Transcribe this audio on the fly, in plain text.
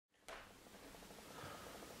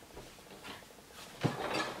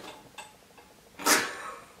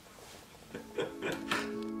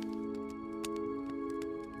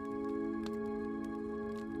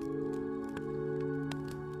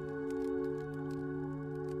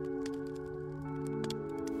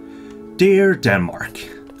Dear Denmark,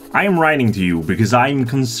 I am writing to you because I'm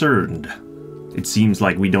concerned. It seems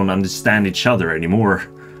like we don't understand each other anymore.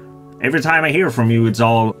 Every time I hear from you, it's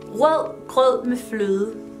all rød grød med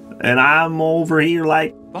fløde. And I'm over here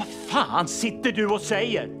like, Vad fan sitter du och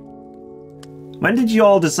säger? when did you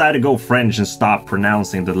all decide to go French and stop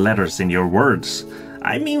pronouncing the letters in your words?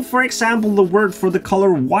 I mean, for example, the word for the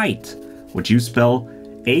color white, which you spell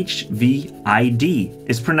H-V-I-D,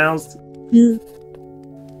 is pronounced V.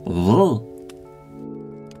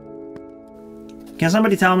 Can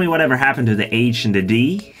somebody tell me whatever happened to the H and the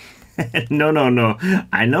D? No.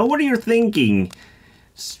 I know what you're thinking.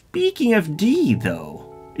 Speaking of D,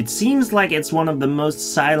 though, it seems like it's one of the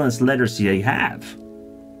most silenced letters you have.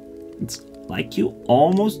 It's like you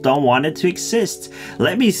almost don't want it to exist.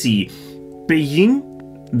 Let me see. Begin,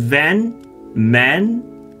 van, man,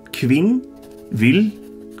 kvin, vil,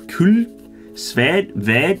 kul, svad,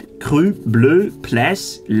 vad, cru, bleu,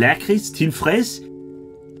 place, lakris, tilfreds.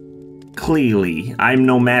 Clearly, I'm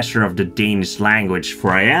no master of the Danish language,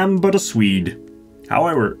 for I am but a Swede.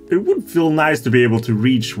 However, it would feel nice to be able to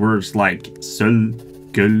reach words like sølv,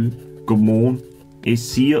 gøl, godmorgen,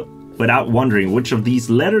 siger, without wondering which of these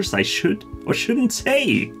letters I should or shouldn't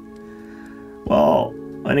say. Well,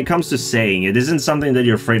 when it comes to saying, it isn't something that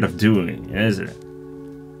you're afraid of doing, is it?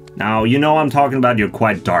 Now, you know I'm talking about your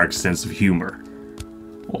quite dark sense of humor.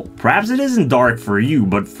 Well, perhaps it isn't dark for you,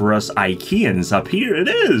 but for us Ikeans up here, it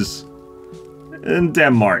is. In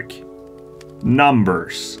Denmark,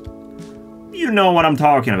 numbers. You know what I'm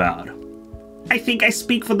talking about. I think I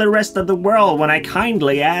speak for the rest of the world when I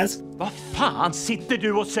kindly ask, Vad fan sitter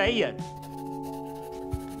du och säger?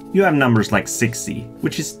 You have numbers like 60,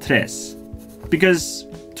 which is tres. Because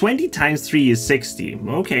 20 times 3 is 60.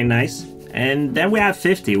 Okay, nice. And then we have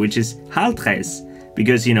 50, which is halvtres.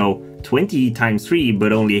 Because, you know, 20 times 3,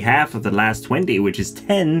 but only half of the last 20, which is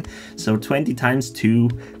 10. So 20 times 2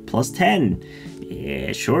 plus 10.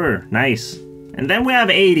 Yeah, sure, nice. And then we have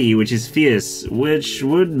 80, which is fierce, which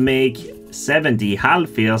would make 70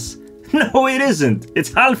 halvfjerds. No, it isn't. It's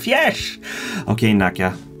halvfjerds. Okay,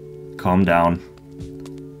 Naka, calm down.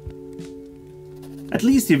 At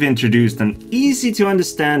least you've introduced an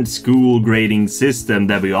easy-to-understand school grading system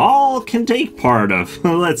that we all can take part of.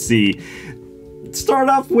 Let's see. Start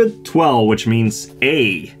off with 12, which means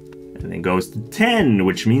A. And then goes to 10,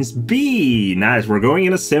 which means B. Nice, we're going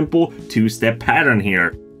in a simple two-step pattern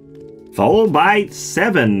here. Followed by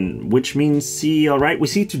 7, which means C. Alright, we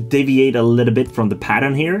see to deviate a little bit from the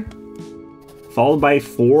pattern here. Followed by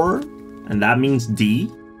 4, and that means D.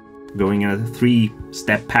 Going in a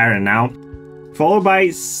 3-step pattern now. Followed by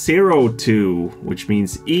 0, 2, which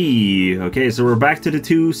means E. Okay, so we're back to the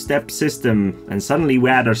 2-step system, and suddenly we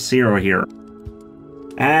add our 0 here.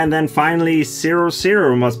 And then finally 0,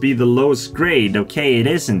 0 must be the lowest grade. Okay, it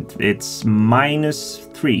isn't. It's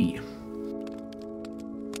 -3.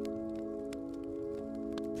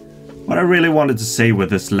 What I really wanted to say with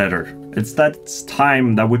this letter is that it's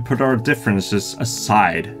time that we put our differences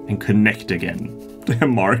aside and connect again.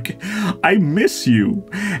 Mark, I miss you.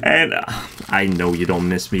 And I know you don't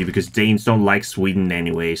miss me because Danes don't like Sweden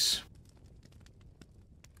anyways.